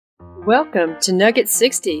Welcome to Nugget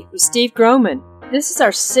 60 with Steve Groman. This is our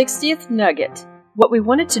 60th Nugget. What we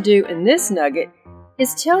wanted to do in this Nugget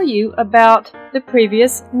is tell you about the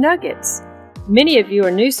previous Nuggets. Many of you are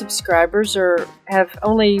new subscribers or have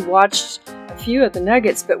only watched a few of the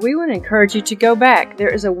Nuggets, but we want to encourage you to go back.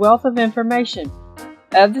 There is a wealth of information.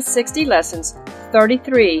 Of the 60 lessons,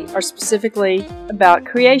 33 are specifically about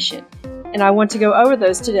creation. And I want to go over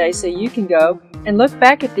those today so you can go and look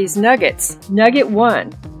back at these Nuggets. Nugget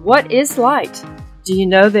 1. What is light? Do you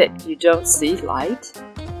know that you don't see light?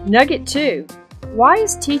 Nugget 2. Why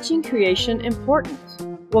is teaching creation important?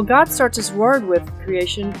 Well, God starts His Word with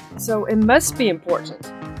creation, so it must be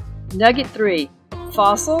important. Nugget 3.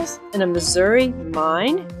 Fossils in a Missouri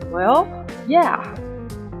mine? Well, yeah.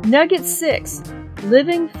 Nugget 6.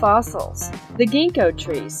 Living fossils. The ginkgo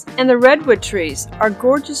trees and the redwood trees are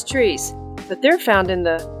gorgeous trees, but they're found in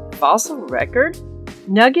the fossil record.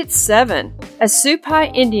 Nugget 7. A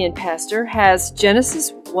Supai Indian pastor has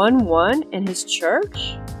Genesis 1:1 in his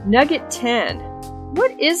church. Nugget 10.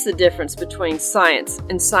 What is the difference between science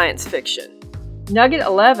and science fiction? Nugget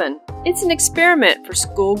 11. It's an experiment for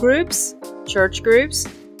school groups, church groups,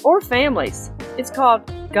 or families. It's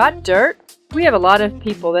called Got Dirt? We have a lot of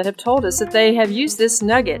people that have told us that they have used this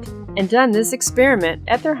nugget and done this experiment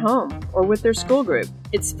at their home or with their school group.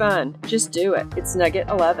 It's fun. Just do it. It's Nugget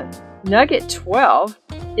 11. Nugget 12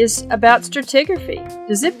 is about stratigraphy.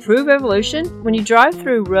 Does it prove evolution? When you drive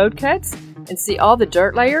through road cuts and see all the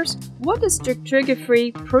dirt layers, what does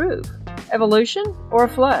stratigraphy prove? Evolution or a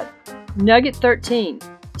flood? Nugget 13.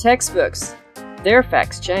 Textbooks. Their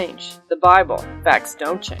facts change. The Bible. Facts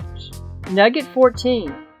don't change. Nugget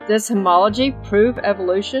 14. Does homology prove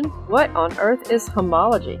evolution? What on earth is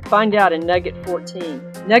homology? Find out in Nugget 14.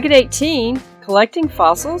 Nugget 18. Collecting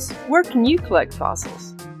fossils. Where can you collect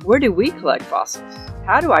fossils? Where do we collect fossils?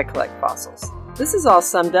 How do I collect fossils? This is all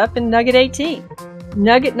summed up in Nugget 18.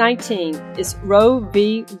 Nugget 19 is Roe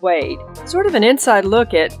v. Wade, sort of an inside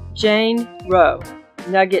look at Jane Roe.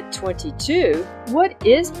 Nugget 22, what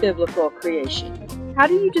is biblical creation? How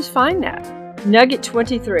do you define that? Nugget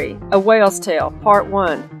 23, A Whale's Tale, Part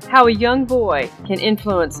 1, How a Young Boy Can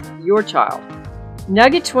Influence Your Child.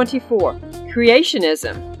 Nugget 24,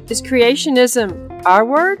 Creationism. Is creationism our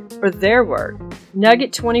word or their word?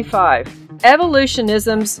 Nugget 25,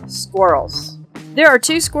 Evolutionism's Squirrels. There are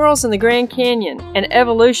 2 squirrels in the Grand Canyon, and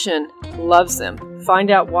evolution loves them.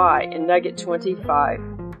 Find out why in Nugget 25.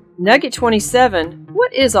 Nugget 27,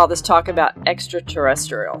 what is all this talk about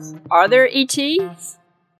extraterrestrials? Are there ETs?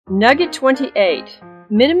 Nugget 28,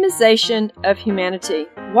 minimization of humanity.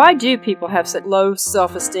 Why do people have such low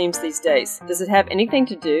self-esteem these days? Does it have anything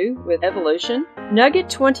to do with evolution? Nugget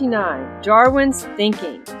 29, Darwin's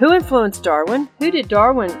thinking. Who influenced Darwin? Who did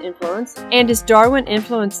Darwin influence? And is Darwin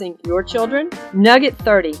influencing your children? Nugget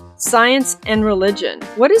 30, science and religion.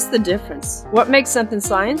 What is the difference? What makes something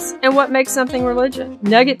science and what makes something religion?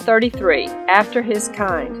 Nugget 33, after his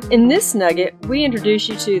kind. In this nugget, we introduce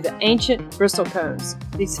you to the ancient bristlecones,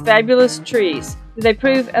 these fabulous trees. Do they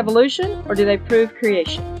prove evolution or do they prove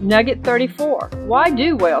creation? Nugget 34. Why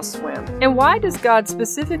do whales swim? And why does God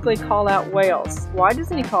specifically call out whales? Why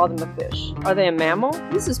doesn't He call them a fish? Are they a mammal?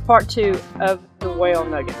 This is part 2 of the whale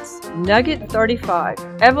nuggets. Nugget 35.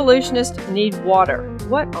 Evolutionists need water.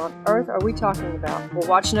 What on earth are we talking about? We'll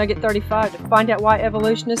watch Nugget 35 to find out why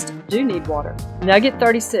evolutionists do need water. Nugget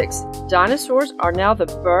 36. Dinosaurs are now the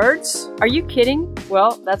birds? Are you kidding?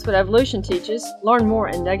 Well, that's what evolution teaches. Learn more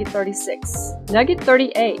in Nugget 36. Nugget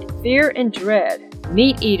 38. Fear and dread.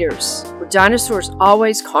 Meat eaters. Were dinosaurs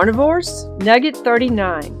always carnivores? Nugget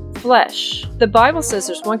 39. Flesh. The Bible says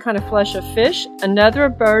there's one kind of flesh of fish, another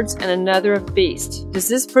of birds, and another of beasts. Does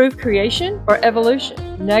this prove creation or evolution?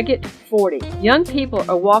 Nugget 40. Young people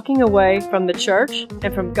are walking away from the church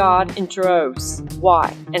and from God in droves.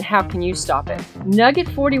 Why? And how can you stop it? Nugget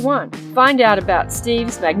 41. Find out about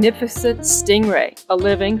Steve's magnificent stingray, a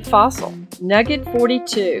living fossil. Nugget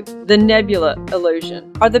 42. The nebula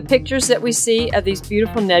illusion. Are the pictures that we see of these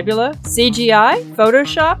beautiful nebula CGI,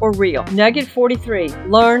 Photoshop, or real? Nugget 43.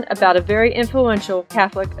 Learn about a very influential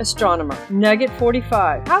Catholic astronomer. Nugget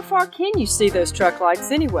 45. How far can you see those truck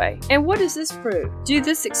lights anyway? And what does this prove? Do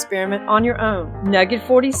this experiment on your own. Nugget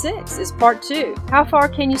 46 is part 2. How far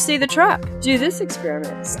can you see the truck? Do this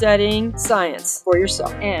experiment, studying science for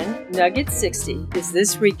yourself. And Nugget 60 is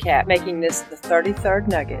this recap, making this the 33rd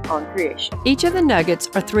nugget on creation. Each of the nuggets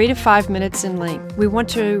are 3 to 5 minutes in length. We want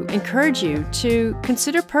to encourage you to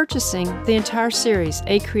consider purchasing the entire series,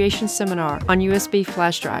 A Creation Seminar, on USB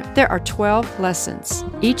flash drive. There are 12 lessons.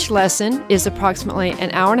 Each lesson is approximately an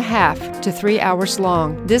hour and a half to 3 hours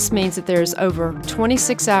long. This means that there is over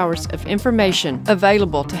 26 hours of information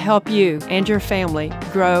available to help you and your family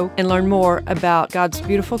grow and learn more about God's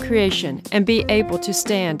beautiful creation and be able to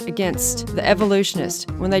stand against the evolutionists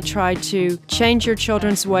when they try to change your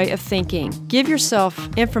children's way of thinking. Give yourself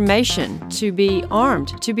information to be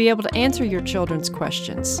armed to be able to answer your children's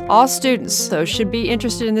questions. All students, though, should be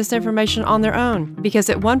interested in this information on their own, because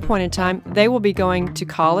at one point in time they will be going to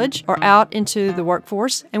college or out into the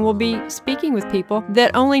workforce and will be speaking with people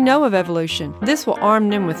that only know of evolution. This will arm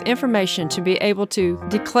them with information to be able to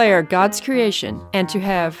declare God's creation and to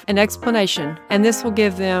have an explanation, and this will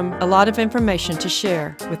give them a lot of information to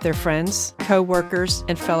share with their friends, co-workers,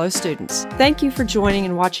 and fellow students. Thank you for joining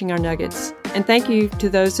and watching our Nuggets. And thank you to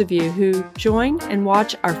those of you who join and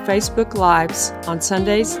watch our Facebook Lives on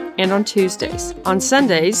Sundays and on Tuesdays. On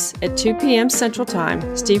Sundays at 2 p.m. Central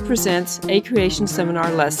Time, Steve presents a creation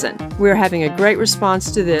seminar lesson. We're having a great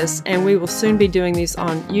response to this, and we will soon be doing these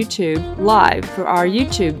on YouTube live for our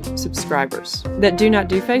YouTube subscribers that do not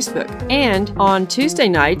do Facebook. And on Tuesday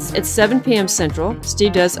nights at 7 p.m. Central,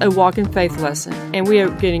 Steve does a Walk in Faith lesson. And we are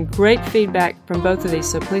getting great feedback from both of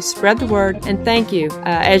these, so please spread the word, and thank you.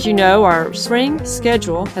 As you know, our spring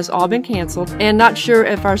schedule has all been canceled and not sure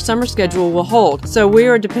if our summer schedule will hold. So we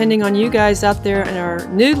are depending on you guys out there and our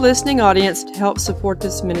new listening audience to help support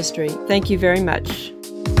this ministry. Thank you very much.